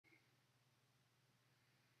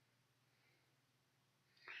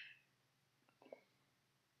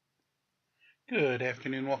Good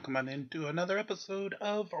afternoon. Welcome on into another episode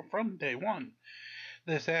of From Day One.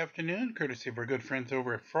 This afternoon, courtesy of our good friends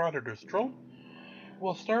over at Frauditors Troll,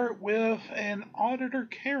 we'll start with an auditor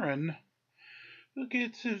Karen who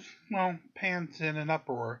gets his, pants in an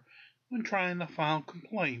uproar when trying to file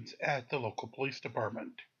complaints at the local police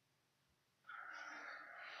department.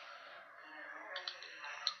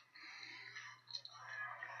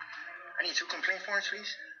 I need 2 complaint forms,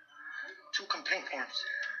 please. 2 complaint forms.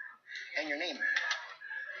 And your name.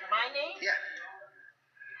 My name? Yeah.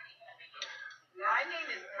 My name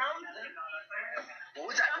is Townsend.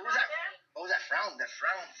 What was that? What was that frown? That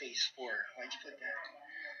frown face for? Why'd you put that?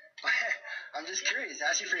 I'm just curious.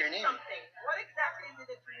 I asked you for your name. Something. What exactly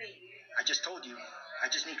is it you need? I just told you.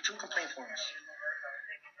 I just need 2 complaint forms.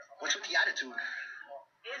 What's with the attitude?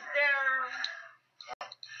 Is there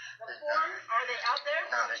a form? Are they out there?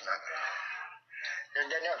 No, there's not.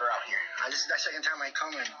 They're never out here. This is the second time I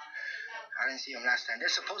come and I didn't see them last time. They're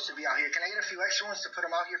supposed to be out here. Can I get a few extra ones to put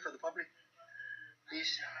them out here for the public? Please?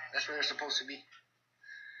 That's where they're supposed to be.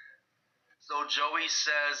 So Joey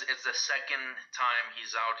says it's the second time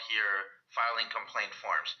he's out here filing complaint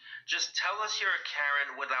forms. Just tell us you're a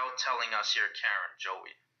Karen without telling us you're Karen,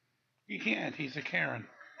 Joey. You can't. He's a Karen.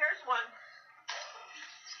 Here's one.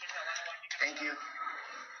 Thank you.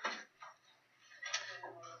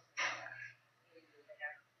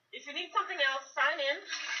 If you need something else, sign in,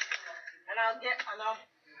 and I'll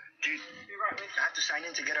Dude, be right with you. I have to sign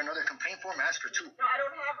in to get another complaint form. Ask for 2. No, I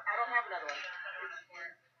don't have another one.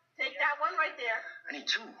 Take that one right there. I need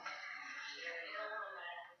 2. Are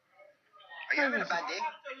you having a bad day? I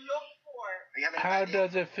have to look for. Are you having a How bad day?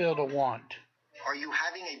 does it feel to want? Are you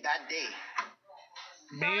having a bad day?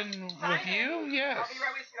 Being with Sign you? in. Yes. I'll be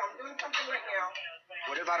right with you. I'm doing something right now.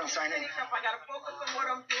 What if I don't sign in? Finish up. I gotta focus on what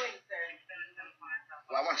I'm doing, sir.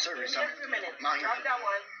 Well, I want service. Give me a few minutes. I'm out here. Drop that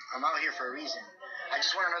one. I'm out here for a reason. I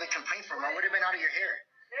just want another complaint form. I would have been out of your hair.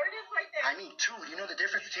 There it is right there. I need 2. You know the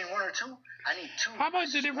difference between 1 or 2? I need 2. How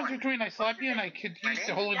about the This is difference 1. between I slap you and I could use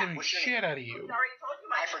the whole living What's your shit name? out of you? I already told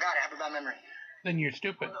you my I forgot. I have a bad memory. Then you're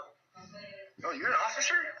stupid. Oh, you're an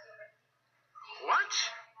officer? What?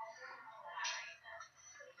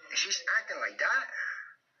 And she's acting like that?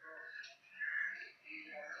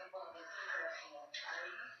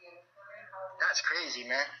 That's crazy,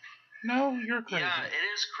 man. No, you're crazy. Yeah, it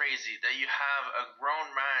is crazy that you have a grown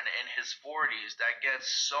man in his 40s that gets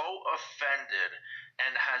so offended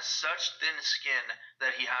and has such thin skin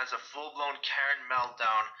that he has a full-blown Karen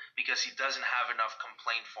meltdown because he doesn't have enough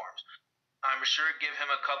complaint forms. I'm sure give him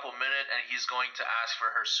a couple minutes and he's going to ask for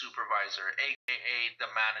her supervisor, aka the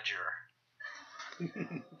manager.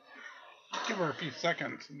 Give her a few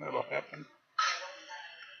seconds and that'll happen.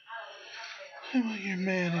 I'm your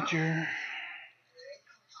manager.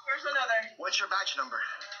 Here's another. What's your badge number?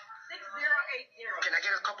 6080. Can I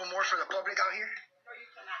get a couple more for the public out here? No, you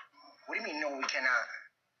cannot. What do you mean, no, we cannot?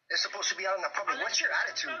 They're supposed to be out in the public. What's your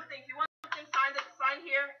attitude? Something. If you want something signed, sign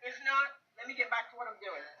here. If not, let me get back to what I'm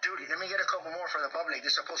doing. Dude, let me get a couple more for the public.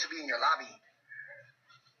 They're supposed to be in your lobby.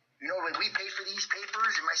 You know, when we pay for these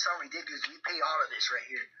papers, it might sound ridiculous. We pay all of this right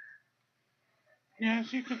here.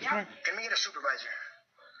 Yes, you can try. Can we get a supervisor?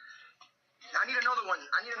 I need another one.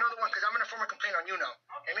 Because I'm going to form a complaint on you now.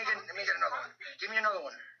 Let me get another one. Give me another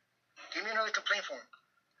one. Give me another complaint form.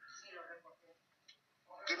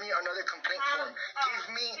 Give me another complaint form.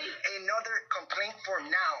 Give me another complaint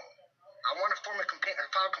form now. I want to file a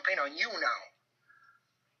complaint on you now.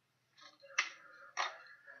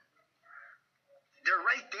 They're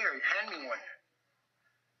right there. Hand me one.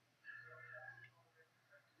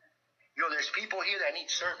 Yo, there's people here that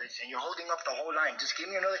need service, and you're holding up the whole line. Just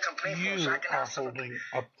give me another complaint form You so I can are have some holding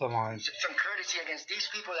up the line. courtesy against these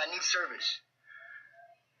people that need service.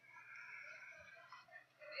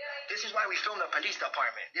 This is why we film the police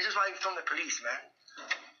department. This is why we film the police, man.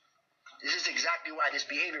 This is exactly why, this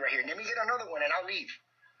behavior right here. Let me get another one and I'll leave.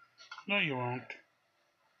 No, you won't.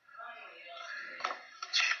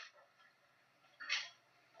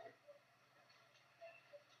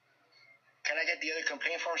 Can I get the other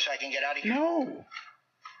complaint form so I can get out of here? No.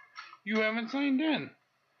 You haven't signed in.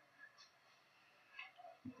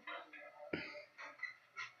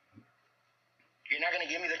 You're not going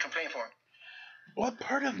to give me the complaint form. What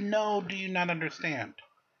part of no do you not understand?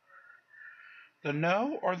 The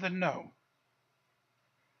no or the no?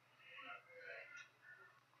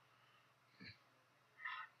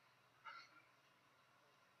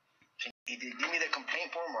 Either give me the complaint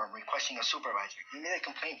form or I'm requesting a supervisor. Give me the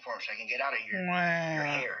complaint form so I can get out of here. Wow. Your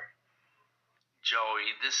hair.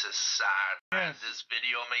 Joey, this is sad. Yes. This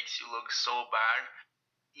video makes you look so bad.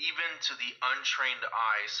 even to the untrained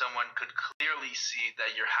eye, someone could clearly see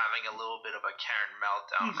that you're having a little bit of a Karen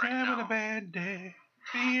meltdown He's right having now. a bad day.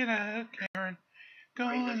 Being a Karen.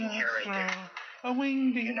 Going looking to here right throw there? a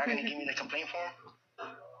winged You're not going to bit. give me the complaint form?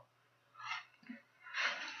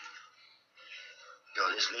 Yo,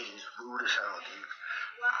 this lady's rude as hell, dude.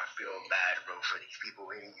 I feel bad, bro, for these people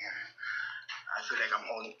waiting here. I feel like I'm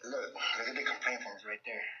holding... Look at the complaint forms right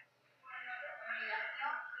there. I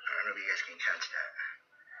don't know if you guys can catch that.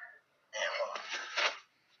 Damn, hold on.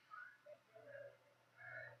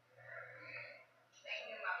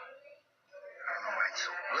 I don't know why it's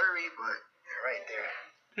so blurry, but they're right there.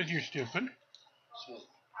 Because you're stupid. Excuse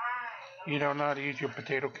me. You don't know how to use your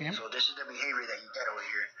potato can. So this is the behavior that you get over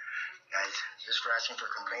here, guys. Just for asking for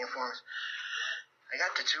complaint forms. I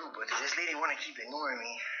got the two, but this lady want to keep ignoring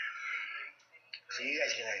me. So you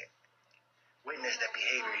guys gonna witness that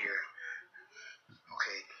behavior here.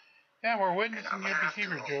 Okay. Yeah, we're witnessing your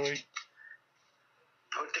behavior, Joey.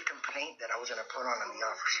 Put the complaint that I was gonna put on the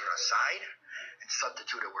officer aside and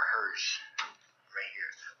substitute it with hers. Right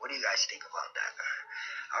here. What do you guys think about that?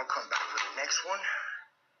 I'll come back for the next one.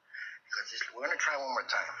 Because we're gonna try one more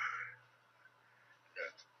time.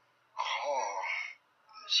 Oh,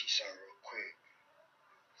 let me see something real quick.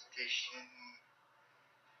 Station,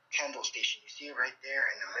 candle station. You see it right there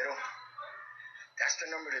in the middle? That's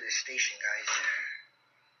the number to the station, guys.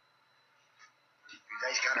 You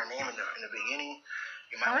guys got our name in the beginning.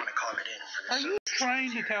 You might want to call it in for this. Are you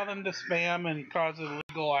trying to tell them to spam and cause a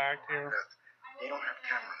legal act here? Look, they don't have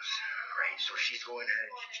cameras, right? So she's going ahead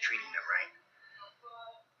and she's treating them right.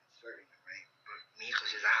 Serving them right. But me,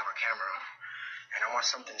 because I have a camera, and I want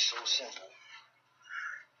something so simple.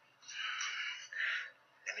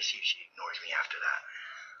 Let me see if she ignores me after that.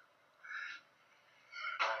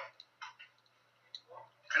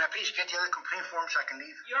 Can I please get the other complaint form so I can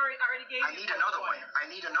leave? You already gave I need another one. I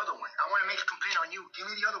need another one. I want to make a complaint on you. Give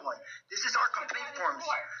me the other one. This is our complaint forms.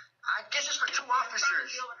 This is for 2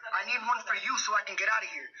 officers. I need one for you so I can get out of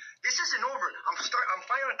here. This isn't over. I'm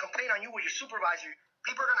filing a complaint on you with your supervisor.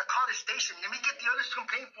 People are going to call the station. Let me get the other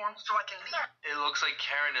complaint form so I can leave. It looks like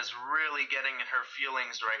Karen is really getting in her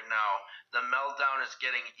feelings right now. The meltdown is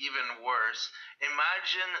getting even worse.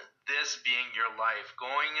 Imagine this being your life,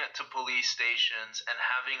 going to police stations and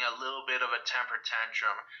having a little bit of a temper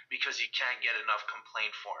tantrum because you can't get enough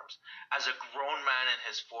complaint forms. As a grown man in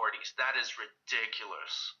his 40s, that is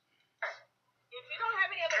ridiculous. If you don't have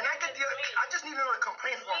any other Can I get the other? I just need another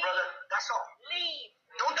complaint form, brother. That's all. leave.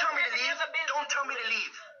 Don't tell me to leave. Don't tell me to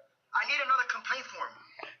leave. I need another complaint form.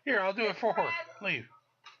 Here, I'll do it for her. Leave.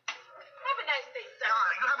 Have a nice day, sir. Nah,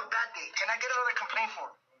 you have a bad day. Can I get another complaint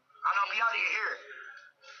form? And I'll be out of your hair.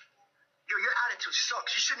 Your attitude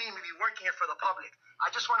sucks. You shouldn't even be working here for the public. I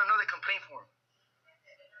just want another complaint form.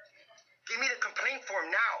 Give me the complaint form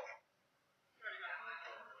now.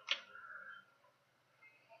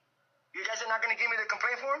 You guys are not going to give me the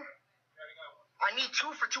complaint form? I need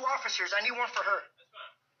 2 for 2 officers. I need one for her.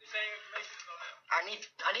 I need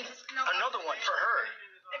another one for her.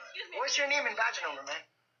 Excuse me. What's your name and badge number, man?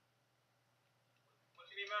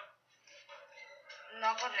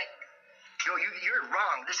 No, correct. Yo, you're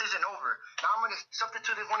wrong. This isn't over. Now I'm going to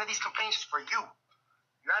substitute one of these complaints for you.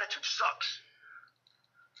 Your attitude sucks.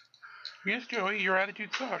 Yes, Joey, your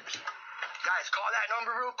attitude sucks. Guys, call that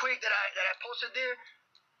number real quick that I posted there.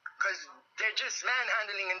 Because they're just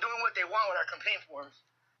manhandling and doing what they want with our complaint forms.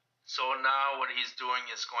 So now what he's doing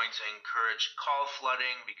is going to encourage call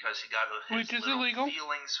flooding because he got his Which is little illegal.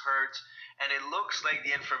 feelings hurt. And it looks like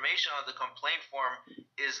the information on the complaint form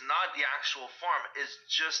is not the actual form, it's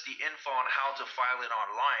just the info on how to file it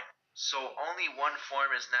online. So only one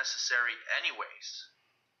form is necessary anyways.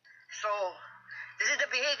 So, this is the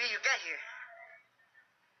behavior you get here.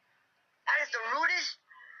 That is the rudest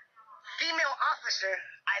female officer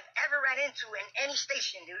I've ever ran into in any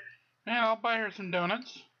station, dude. And I'll buy her some donuts.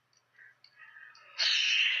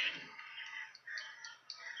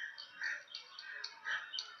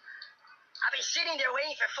 I've been sitting there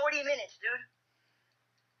waiting for 40 minutes, dude.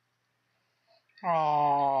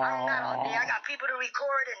 Aww. I'm not all day. I got people to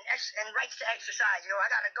record and rights to exercise. I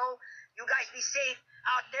gotta go. You guys be safe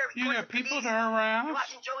out there. You got Report the people police. to harass? You're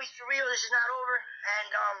watching Joey's For Real. This is not over. And,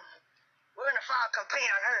 we're gonna file a complaint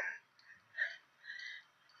on her.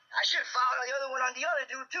 I should file the other one on the other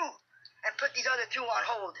dude, too. And put these other 2 on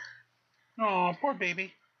hold. Oh, poor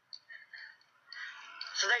baby.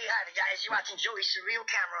 So there you have it, guys. You're watching Joey's For Real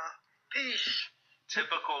camera. Peace.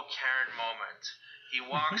 Typical Karen moment. He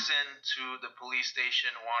walks into the police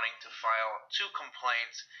station wanting to file 2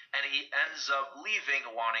 complaints, and he ends up leaving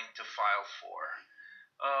wanting to file 4.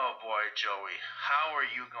 Oh boy, Joey, how are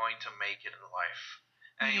you going to make it in life?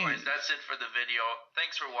 Anyways, that's it for the video.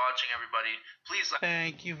 Thanks for watching, everybody. Please like.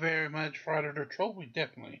 Thank you very much, Frauditor Troll. We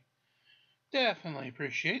definitely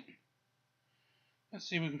appreciate. Let's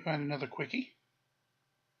see if we can find another quickie.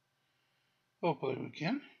 Hopefully we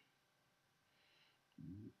can.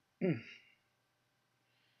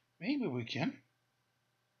 Maybe we can.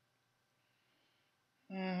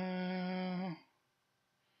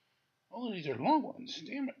 All of these are long ones.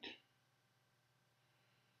 Damn it.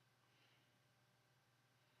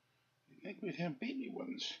 I think we'd have baby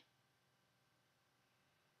ones.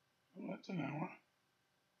 Oh, that's an hour.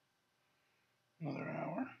 Another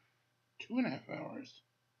hour. 2.5 hours.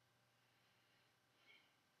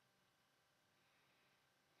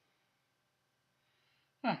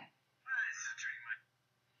 Huh.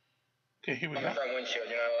 Okay, here we go. On the front windshield,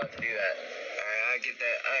 you're not allowed to do that. Alright, I get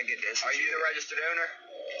that. Situated. Are you the registered owner?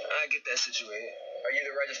 I get that situated. Are you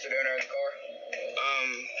the registered owner of the car?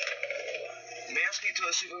 May I speak to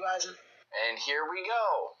a supervisor? And here we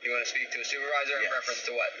go. You want to speak to a supervisor in reference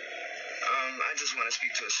to what? I just want to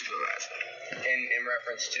speak to a supervisor. In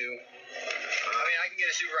reference to? I mean, I can get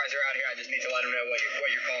a supervisor out here. I just need to let him know what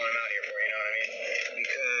you're calling him out here for. You know what I mean?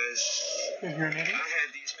 Because You're an idiot? I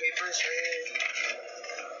have these papers right here.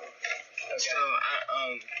 Okay. So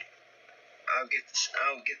I'll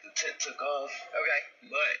get the tint took off. Okay.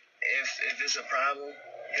 But if it's a problem,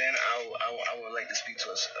 then I would like to speak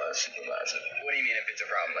to a supervisor. What do you mean if it's a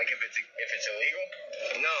problem? Like if it's illegal?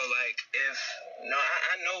 No, like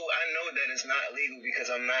I know that it's not illegal because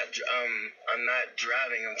I'm not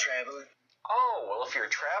driving. I'm traveling. Oh, well, if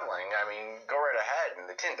you're traveling, I mean, go right ahead, and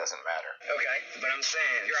the tint doesn't matter. Okay, but I'm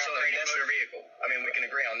saying... You're operating a motor vehicle. I mean, we can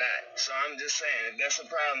agree on that. So I'm just saying, if that's a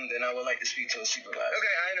problem, then I would like to speak to a supervisor.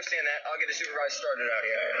 Okay, I understand that. I'll get a supervisor started out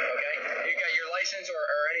here, okay? You got your license or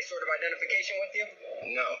any sort of identification with you?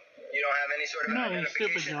 No. You don't have any sort of No, he's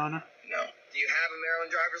stupid, identification? Your Honor. No. Do you have a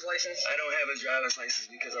Maryland driver's license? I don't have a driver's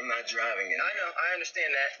license because I'm not driving it. I know, I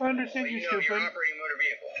understand that. I understand But you're you know, stupid. you're operating a motor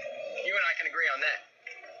vehicle. You and I can agree on that.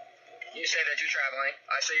 You say that you're traveling.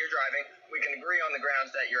 I say you're driving. We can agree on the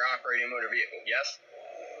grounds that you're operating a motor vehicle. Yes?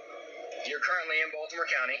 You're currently in Baltimore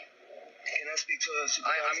County. Can I speak to a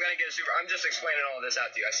supervisor? I'm going to get a supervisor. I'm just explaining all of this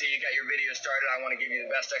out to you. I see you got your video started. I want to give you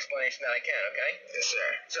the best explanation that I can, okay? Yes, sir.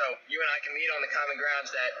 So, you and I can meet on the common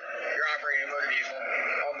grounds that you're operating a motor vehicle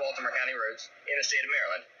on Baltimore County roads in the state of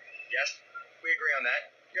Maryland. Yes? We agree on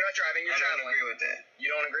that. You're not driving, you're traveling. I don't agree with that. You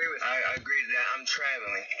don't agree with that? I agree that I'm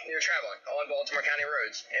traveling. You're traveling on Baltimore County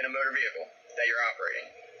roads in a motor vehicle that you're operating.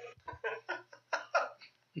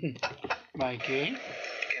 Mikey?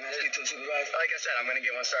 Can I speak to a supervisor? Like I said, I'm going to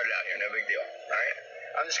get one started out here. No big deal. All right?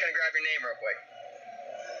 I'm just going to grab your name real quick.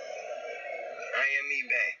 I am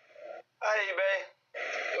eBay. Hi, eBay.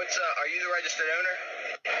 What's are you the registered owner?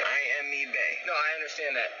 I am eBay. No, I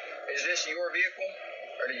understand that. Is this your vehicle?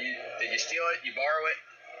 Or did you steal it? You borrow it?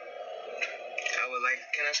 I would like.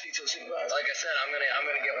 Can I speak to a supervisor? Like I said, I'm gonna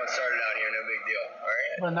get one started out here. No big deal. All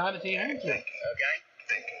right. But not at the answer. Okay.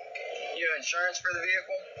 Thank you. You have insurance for the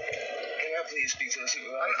vehicle? Can I please speak to a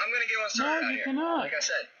supervisor? I'm gonna get one started out here. No, you cannot. Like I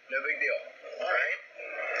said, no big deal. All right.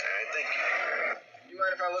 All right. Thank you. You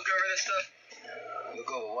mind if I look over this stuff? Look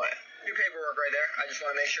over what? Your paperwork right there. I just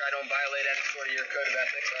want to make sure I don't violate any sort of your code of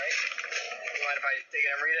ethics. All right. You mind if I take it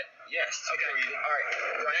and read it? Yes. Okay. Read it. All right.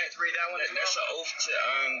 Do I need to read that one as well? That's an oath to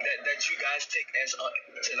that you guys take as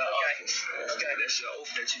to the office. Okay. That's your oath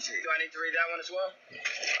that you take. Do I need to read that one as well?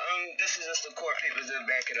 This is just the court papers that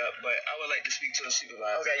back it up, but I would like to speak to a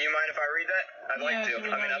supervisor. Okay. You mind if I read that? I'd like to.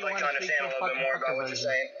 I mean, I'd like to understand a little bit more about what you're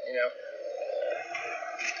saying. You know.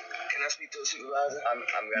 Can I speak to a supervisor? I'm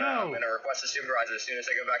gonna request a supervisor as soon as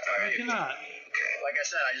I go back to my vehicle. You cannot. Okay. Like I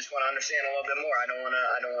said, I just want to understand a little bit more. I don't want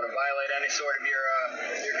to violate any sort of your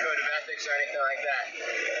code of ethics or anything like that.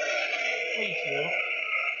 Please do.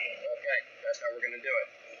 Okay, that's how we're gonna do it.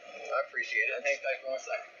 I appreciate it. Hang tight for 1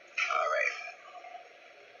 second. All right.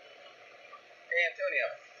 Hey, Antonio.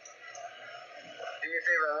 Do me a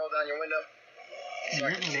favor and roll down your window. So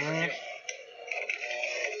I can see with you.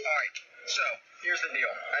 All right. So. Here's the deal.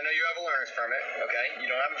 I know you have a learner's permit, okay? You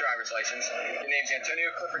don't have a driver's license. Your name's Antonio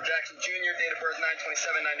Clifford Jackson Jr., date of birth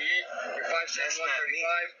 9/27/98. You're 5'6",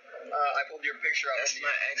 135. I pulled your picture up. That's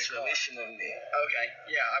my explanation of me. Okay,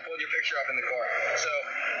 yeah, I pulled your picture up in the car. So,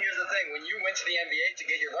 here's the thing. When you went to the NBA to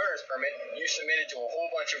get your learner's permit, you submitted to a whole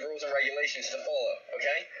bunch of rules and regulations to follow,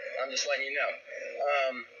 okay? I'm just letting you know.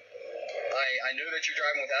 I know that you're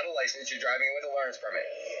driving without a license. You're driving with a learner's permit.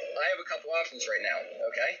 I have a couple options right now,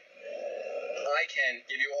 okay? I can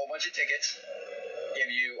give you a whole bunch of tickets, give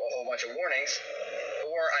you a whole bunch of warnings,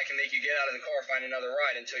 or I can make you get out of the car, find another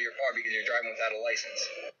ride, and tow your car because you're driving without a license.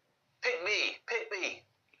 Pick me.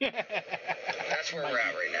 That's that's where we're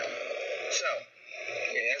at right now. So,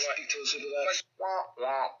 speak to a supervisor.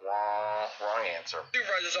 Wrong answer.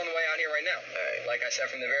 Supervisor's on the way out here right now. Like I said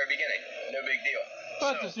from the very beginning, no big deal.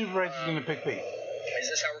 But the supervisor's going to pick me. Is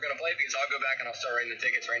this how we're going to play? Because I'll go back and I'll start writing the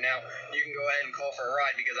tickets right now. You can go ahead and call for a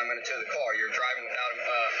ride because I'm going to tow the car. You're driving without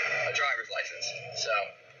a driver's license. So,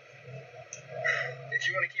 if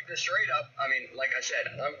you want to keep this straight up, I mean, like I said,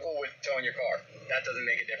 I'm cool with towing your car. That doesn't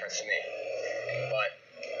make a difference to me. But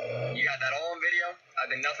you got that all on video. I've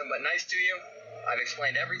been nothing but nice to you. I've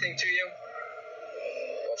explained everything to you.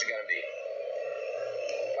 What's it going to be?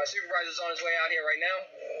 My supervisor's on his way out here right now.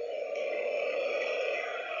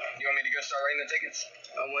 You want me to go start writing the tickets?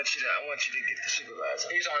 I want you to get the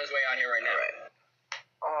supervisor. He's on his way out here right now. All right.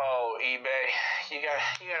 Oh, eBay. You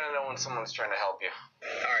gotta know when someone's trying to help you.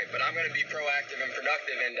 All right, but I'm gonna be proactive and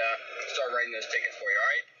productive and start writing those tickets for you. All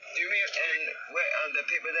right? Do me the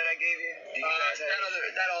paper that I gave you. Do you guys have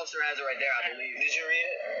that officer has it right there, I believe. Did you read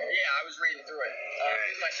it? Yeah, I was reading through it.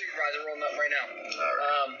 Here's my supervisor rolling up right now. All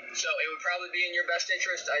right. So it would probably be in your best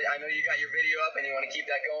interest. I know you got your video up and you want to keep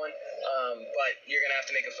that going. But you're gonna have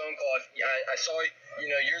to make a phone call. I saw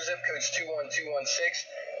your zip code's 21216.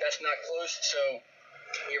 That's not close, so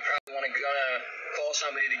you're probably gonna call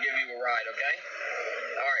somebody to give you a ride. Okay?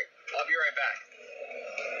 All right. I'll be right back.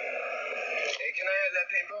 Hey, can I have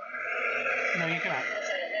that paper? No, you cannot.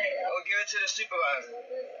 Oh, give it to the supervisor.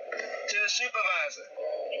 To the supervisor.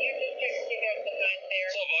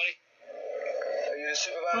 What's up, buddy? Are you the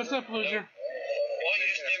supervisor? What's up, loser? Why don't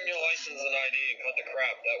you just give him your license and ID and cut the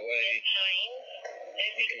crap? That way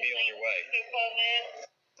you can be on your way.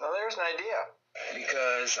 No, there's an idea.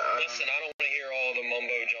 Because, listen, I don't want to hear all the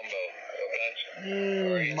mumbo jumbo,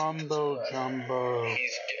 okay? Mumbo jumbo.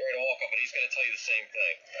 He's getting ready to walk up, but he's going to tell you the same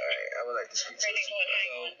thing. Alright, I would like to speak to you. So,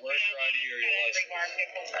 where's your ID or your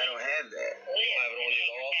license? I don't have that. You don't have it on you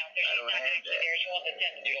at all? I don't have that.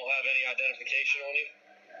 You don't have any identification on you?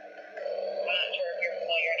 I'm not sure if you're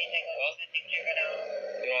familiar or anything. Huh?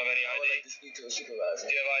 You don't have any ID? I would like to speak to a supervisor.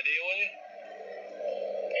 Do you have ID on you?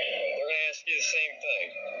 They're going to ask you the same thing.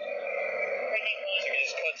 So you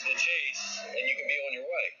just cut to the chase, and you can be on your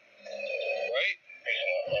way. Right?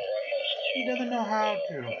 He doesn't know how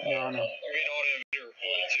to, Your Honor. You're being audio and video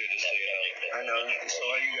recorded, too, just so you know. I know. So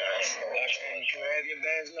are you guys. Can I have your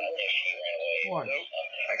badge number? What? Nope.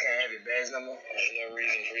 I can't have your badge number? There's no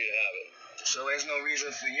reason for you to have it. So there's no reason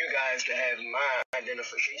for you guys to have my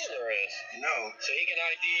identification? Sure there is. No. So he can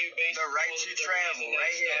ID you based on the right to travel,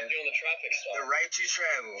 right here. Doing the traffic stop. The right to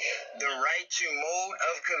travel. The right to mode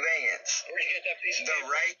of conveyance. Where'd you get that piece of paper? The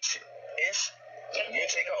right to... You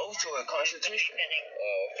take an oath to a constitution.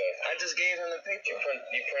 Oh, okay. I just gave him the paper. You printed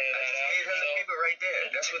that out? I gave him the paper right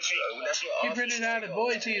there. That's what He printed out at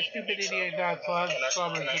Boise at stupidity.com. He's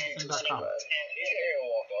here to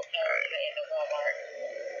walk up. All right.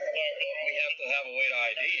 We have to have a way to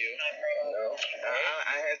ID you. No.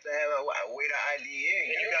 I have to have a way to ID you.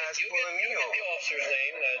 You guys pulling me over. The officer's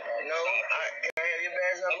name. No. Can I have your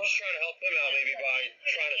badge number? I'm just trying to help them out maybe by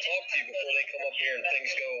trying to talk to you before they come up here and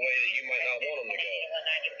things go away that you might not want them to go.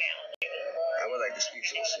 I would like to speak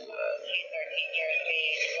to a supervisor.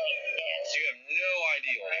 So you have no ID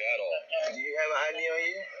on you at all? Do you have an ID on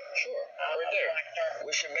you? Sure. Right there.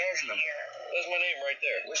 What's your badge number? There's my name right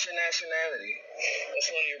there. What's your nationality?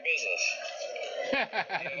 That's none of your business.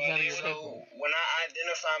 None of your So when I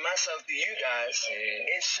identify myself to you guys, can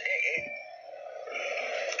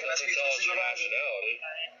I speak to the supervisor?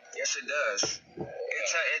 Yes, it does.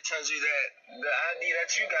 It tells you that the ID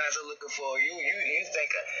that you guys are looking for, you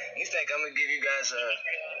think I'm gonna give you guys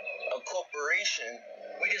a corporation.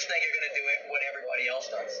 We just think you're gonna do it what everybody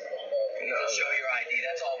else does. No, show your ID.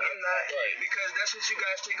 That's all. I'm not. Right. Because that's what you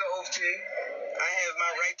guys take an oath to. I have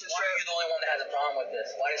my right to travel. Why are you the only one that has a problem with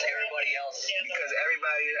this? Why does everybody else? Because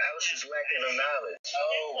everybody else is lacking of knowledge.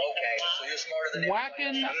 Oh, okay. So you're smarter than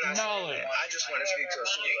Whacking knowledge. I just want to speak to a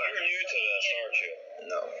supervisor. You're new to this, aren't you?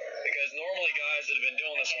 No. Because normally guys that have been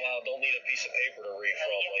doing this a while don't need a piece of paper to read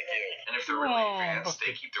from like you. And if they're really advanced,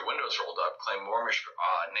 they keep their windows rolled up, claim Moorish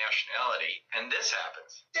nationality, and this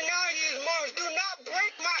happens. Nationality is Moorish. Do not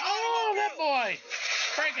break my Oh, that boy.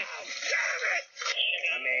 Break it. Damn it.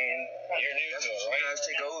 I mean, you're new to it, right? You guys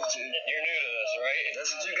take oath to. You're new to this, right?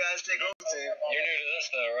 That's what you guys take oath to. You're new to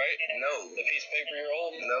this, though, right? No. The piece of paper you're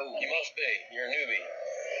holding? No. You must be. You're a newbie.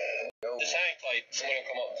 No. Just hang tight. Somebody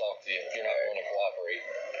will come up and talk to you if you're not going to cooperate.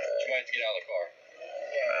 You might have to get out of the car.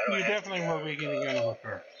 You definitely will be getting out of the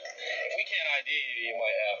car. If we can't ID you, you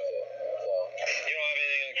might have to. So, you don't have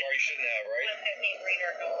anything in the car you shouldn't have, right?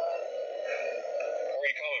 Where are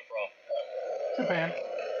you coming from? Japan.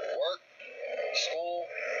 Work? School?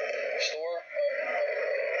 Store?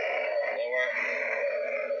 Nowhere?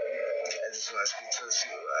 So I speak to the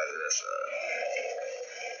supervisor. That's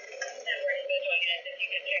If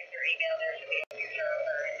you could check your email, there should be a future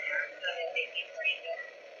alert.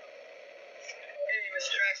 Hey,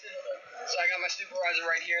 Mr. Jackson. So I got my supervisor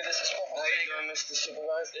right here. This is Corporal Sager. How you doing, Mr.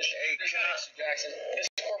 Supervisor? Hey, Mr. Jackson.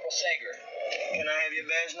 This is Corporal Sager. Can I have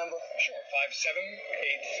your badge number? Sure,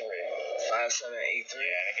 5783. 5783.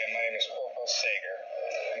 Yeah, and again, my name is Corporal Sager.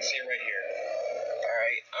 You can see it right here. All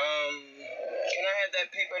right. Can I have that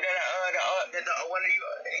paper that one of you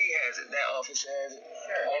he has it? That officer has it.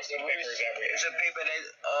 Sure. Most of the papers that we It's a paper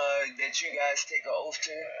that you guys take an oath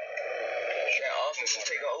to. That officers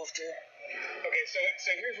take an oath to. Okay, so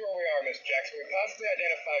here's where we are, Mr. Jackson. We possibly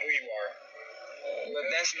identified who you are. But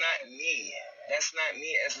that's not me. That's not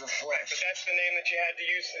me as the flesh. But that's the name that you had to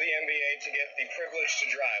use to the MBA to get the privilege to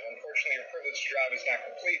drive. Unfortunately, your privilege to drive is not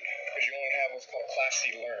complete because you only have what's called Class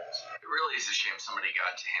C learners. It really is a shame somebody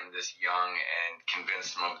got to him this young and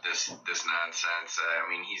convinced him of this nonsense. I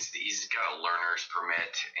mean, he's got a learner's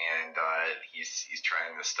permit, and he's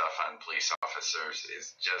trying this stuff on police officers.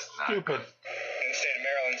 Is just not Stupid. In the state of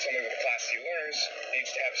Maryland, somebody with Class C learners needs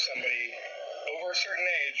to have somebody over a certain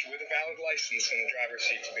age with a valid license in the driver's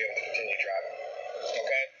seat to be able to continue driving.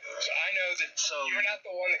 Okay? So I know that you're not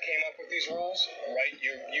the one that came up with these rules, right?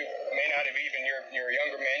 You may not have even, you're a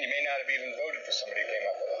younger man, you may not have even voted for somebody who came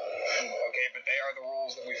up with them. Okay, but they are the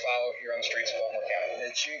rules that we follow here on the streets of Baltimore County.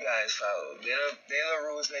 That you guys follow. They're the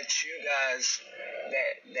rules that you guys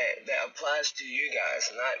that applies to you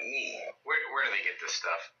guys, not me. Where do they get this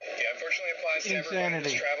stuff? Yeah, unfortunately it applies to everyone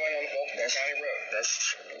that's traveling on the Baltimore County road. That's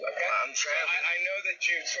true. Okay. I'm traveling. I know that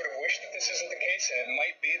you sort of wish that this isn't the case, and it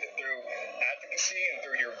might be that through advocacy and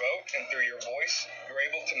through your vote and through your voice, you're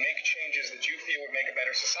able to make changes that you feel would make a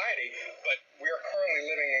better society, but we are currently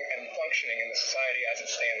living and functioning in the society as it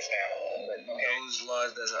stands now. But those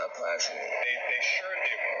laws doesn't apply to me. They sure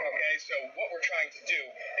do. Okay, so what we're trying to do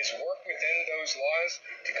is work within those laws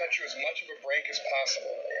to cut you as much of a break as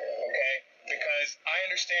possible. Okay? Because I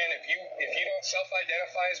understand if you don't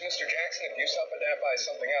self-identify as Mr. Jackson, if you self-identify as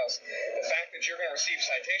something else, the fact that you're going to receive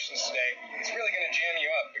citations today is really going to jam you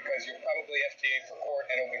up because you'll probably FTA'd for court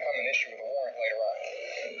and it'll become an issue with a warrant later on.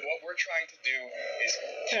 What we're trying to do is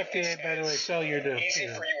FDA, by the way, sell your dope. easy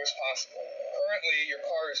for you as possible. Currently, your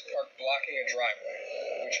car is parked blocking a driveway,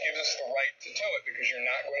 which gives us the right to tow it because you're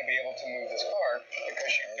not going to be able to move this car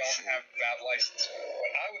because you don't have a valid license.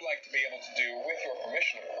 What I would like to be able to do, with your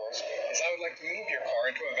permission, of course, is I would like to move your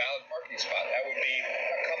car into a valid parking spot. That would be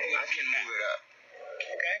a couple of feet back. Move it up.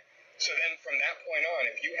 Okay? So then from that point on,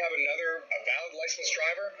 if you have a valid licensed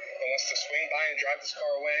driver that wants to swing by and drive this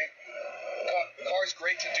car away, the car's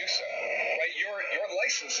great to do so. Right? Your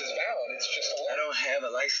license is valid. It's just I don't have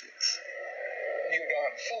a license. You don't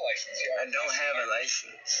have a full license. I don't have a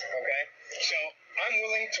license. Okay? So I'm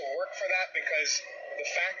willing to work for that because the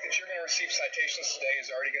fact that you're going to receive citations today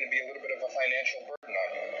is already going to be a little bit of a financial burden on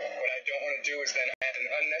you. What I don't want to do is then add an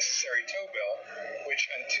unnecessary tow bill,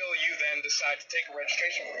 which until you then decide to take a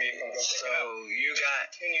registration for the vehicle and go pick it up,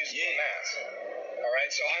 continues to amass. All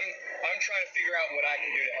right? So I'm trying to figure out what I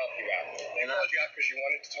can do to help you out. I called you out because you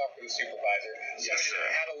wanted to talk with a supervisor, somebody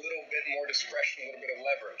that had a little bit more discretion, a little bit of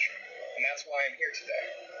leverage. And that's why I'm here today.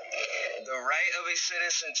 The right of a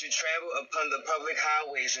citizen to travel upon the public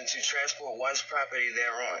highways and to transport one's property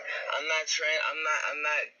thereon. I'm not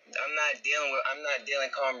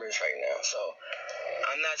dealing commerce right now, so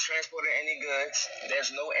I'm not transporting any goods.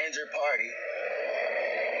 There's no injured party.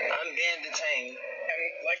 I'm being detained. And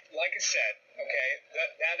like I said, okay,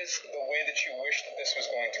 that is the way that you wish that this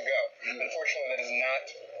was going to go. Unfortunately, that is not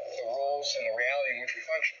the rules and the reality in which we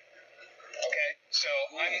function. Okay, so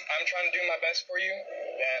I'm trying to do my best for you.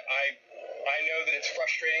 That I know that it's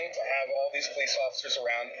frustrating to have all these police officers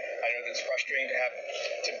around. I know that it's frustrating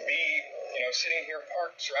to be sitting here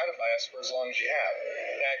parked, surrounded by us for as long as you have.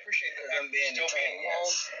 And I appreciate that you're still being calm,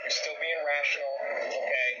 you're still being rational.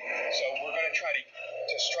 Okay, so we're going to try to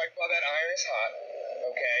strike while that iron is hot.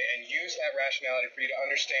 Okay, and use that rationality for you to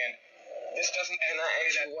understand. This doesn't end. Can I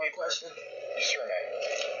ask you one question? You sure may.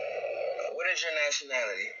 What is your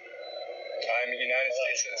nationality? I'm a United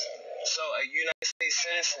States citizen. So a United States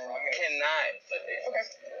citizen cannot,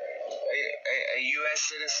 a U.S.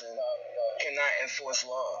 citizen cannot enforce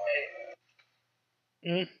law.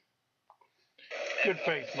 Good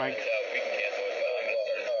face, Mike.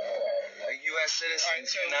 A U.S. citizen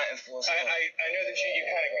cannot enforce law. I know that you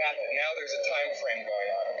kind of got that. Now there's a time frame going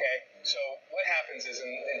on, okay? So what happens is in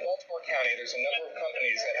Baltimore County, there's a number of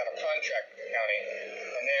companies that have a contract with the county,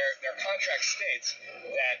 and their contract states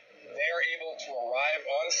that they are able to arrive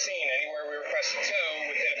on scene anywhere we request a tow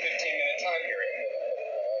within a 15-minute time period.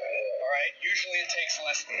 All right? Usually it takes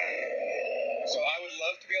less than that. So I would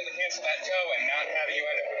love to be able to cancel that tow and not have you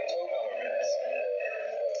end up with a tow bill over this.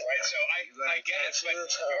 Right? So I get it, but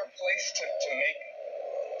your place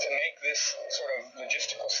to make this sort of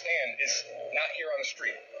logistical stand is not here on the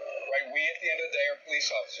street. Right? We, at the end of the day, are police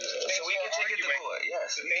officers. So we can take it to court,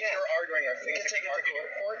 yes. The things you're arguing are things that can argue in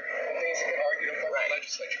court and things that can argue in front of the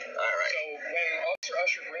legislature. All right. So when Officer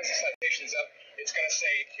Usher brings the citations up, it's going to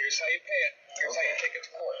say, here's how you pay it, here's how you take it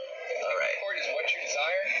to court. All right. Court is what you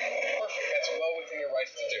desire. Perfect. That's well within your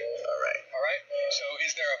rights to do. All right. All right. So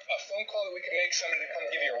is there a phone call that we can make, somebody to come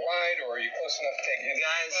give you a ride, or are you close enough to take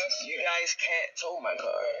You guys can't tow my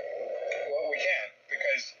car. Well, we can,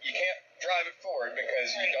 because you can't drive it forward because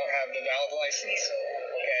you don't have the valid license.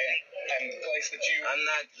 Okay. And the place that you I'm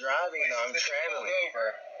not driving though, I'm traveling. Over.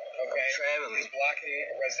 Okay. I'm traveling. It's blocking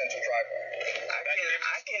a residential driveway.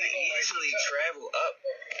 I can easily travel up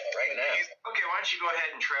right now. Okay, why don't you go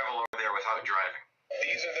ahead and travel over there without driving?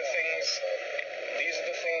 These are the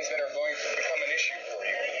things that are going to become an issue for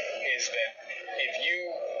you. Is that if you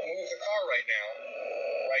move the car right now,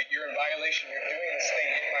 right, you're in violation. You're doing this thing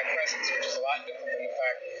in my presence, which is a lot different than the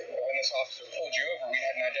fact that when this officer pulled you over, we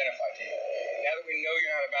hadn't identified you. Now that we know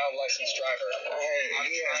you're not a valid licensed driver,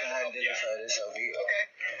 He hasn't identified himself either. Okay,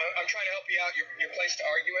 I'm trying to help you out. Your place to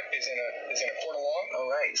argue it is in a court of law. All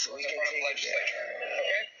right, so we can take it there.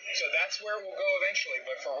 Okay, so that's where we'll go eventually.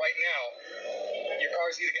 But for right now, your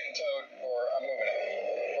car's either getting towed or I'm moving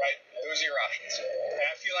it. Right? Those are your options. And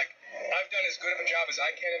I feel like I've done as good of a job as I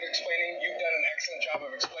can of explaining. You've done an excellent job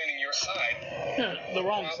of explaining your side. The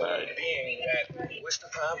wrong side. Being that, what's the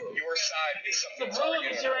problem? Your side is something that's problem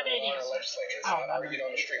argued is in you're an our idiot. legislature. It's not argued on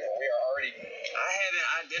the street where we are already. I haven't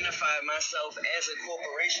identified myself as a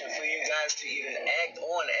corporation for you guys to even act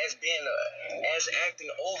on as being as acting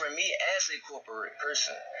over me as a corporate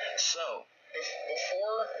person. So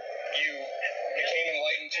Before you became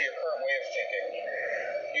enlightened to your current way of thinking,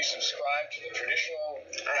 you subscribed to the traditional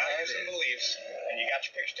values and beliefs, and you got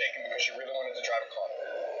your picture taken because you really wanted to drive a car.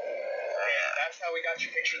 And that's how we got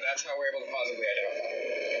your picture. That's how we're able to positively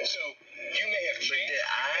identify. So you may have changed.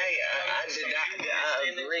 I did not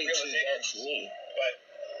agree to that me. But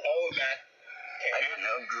all of that. I didn't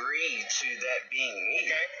agree to that being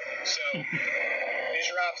me. Okay. So here's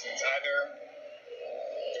your options. Either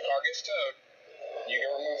the car gets towed, you get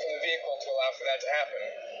removed from the vehicle to allow for that to happen.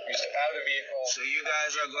 You step out of the vehicle. So you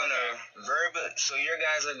guys are going to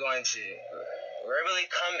verbally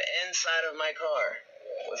come inside of my car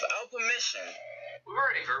without permission. We've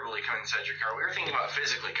already verbally come inside your car. We were thinking about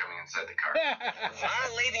physically coming inside the car.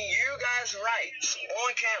 Violating you guys' rights on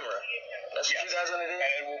camera. That's what you guys want to do?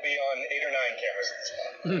 And it will be on 8 or 9 cameras at this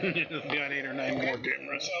point. It'll be on 8 or 9 more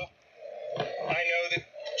cameras. So I know that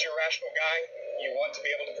you're a rational guy. You want to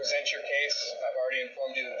be able to present your case. I've already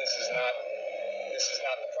informed you that this is not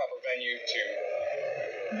the proper venue to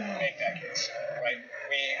make that case. Right?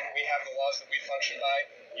 We have the laws that we function by.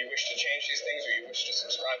 You wish to change these things, or you wish to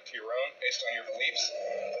subscribe to your own based on your beliefs.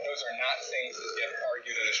 But those are not things that get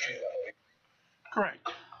argued at a street level. Correct.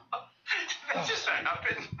 That just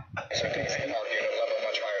happened. So things get argued at a level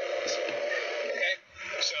much higher than this. Okay?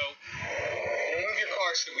 So remove your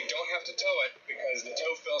car so that we don't have to tow it, because the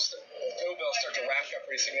tow bills start to rack up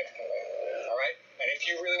pretty significantly. All right? And if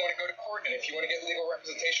you really want to go to court, and if you want to get legal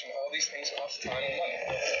representation, all these things cost time and money.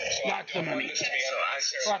 So Lots of money. This to be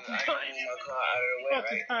Lots of time. Move my car out of the way,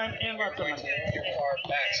 Lots of time and lots of You're going money. to move your car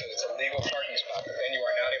back so it's a legal parking spot, but then you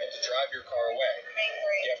are not able to drive your car away.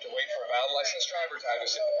 You have to wait for a valid licensed driver to either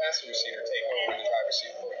sit in the passenger seat or take over the driver's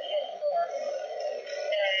seat for you.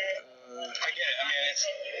 I get it. I mean,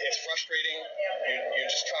 it's frustrating.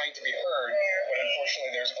 You're just trying to be heard, but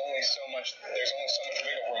unfortunately, there's only so much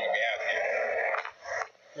wiggle room that we have here.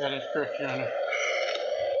 That is correct, Your Honor.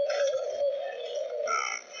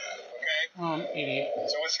 Okay? Idiot.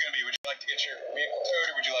 So what's it going to be? Would you like to get your vehicle towed,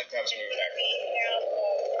 or would you like to have us move back?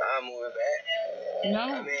 I'm moving back. No.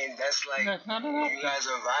 I mean, that's like That's not an you option. guys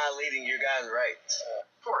are violating your guys' rights.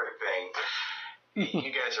 Poor thing.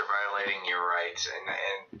 You guys are violating your rights, and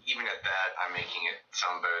even at that, I'm making it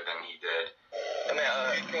sound better than he did. I mean,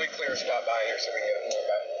 Can we clear a spot behind here so we can get it moved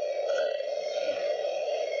back?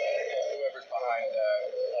 Whoever's behind,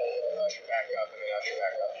 usher back up, and then usher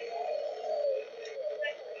back up.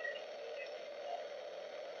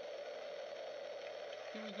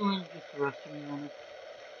 Can we go ahead and just arrest him, Your Honor?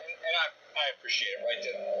 And I appreciate it, right?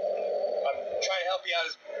 I'm trying to help you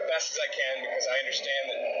out as best as I can, because I understand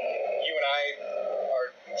that you and I are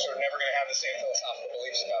sort of never going to have the same philosophical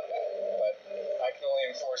beliefs about that. But I can only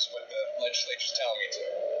enforce what the legislature's telling me to.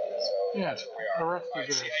 So Yeah, that's where we are. arrest All right,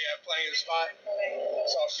 you see guys. how you have plenty of spot?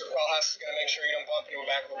 So Officer Qualhouse is going to make sure you don't bump into the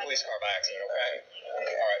back of a police car by accident, okay?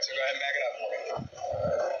 All right, so go ahead and back it up for me.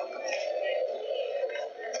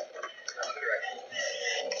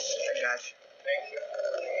 I got you. Thank you.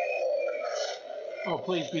 Oh,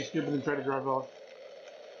 please be stupid and try to drive off.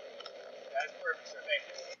 That's perfect, sir. Thank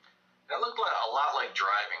you. That looked a lot like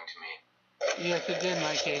driving to me. Yes, it did in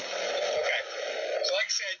my case. Okay. So like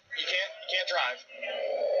I said, you can't drive.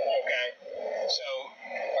 Okay. So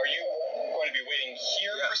are you going to be waiting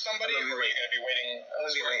here for somebody, or are you going to be waiting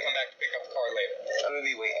to come back to pick up the car later? I'm gonna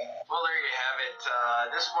be waiting. Well, there you have it.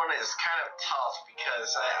 This one is kind of tough because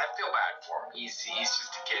I feel bad for him. He's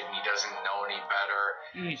just a kid and he doesn't know any better.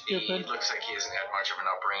 He's He stupid. looks like he hasn't had much of an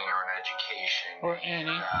upbringing or an education. Or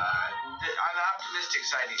any. On the optimistic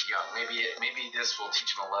side, he's young. Maybe this will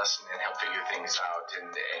teach him a lesson and he'll figure things out and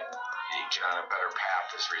get on a better path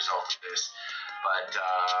as a result of this. But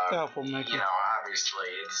Doubtful, Mickey. you know, obviously,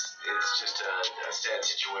 it's just a sad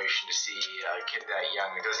situation to see a kid that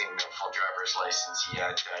young who doesn't even have a full driver's license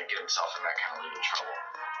yet get himself in that kind of legal trouble.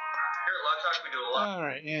 Here at Law Talk, we do a lot. All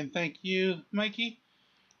right, and thank you, Mikey.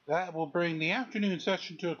 That will bring the afternoon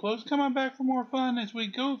session to a close. Come on back for more fun as we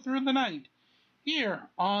go through the night here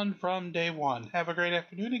on From Day One. Have a great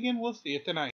afternoon again. We'll see you tonight.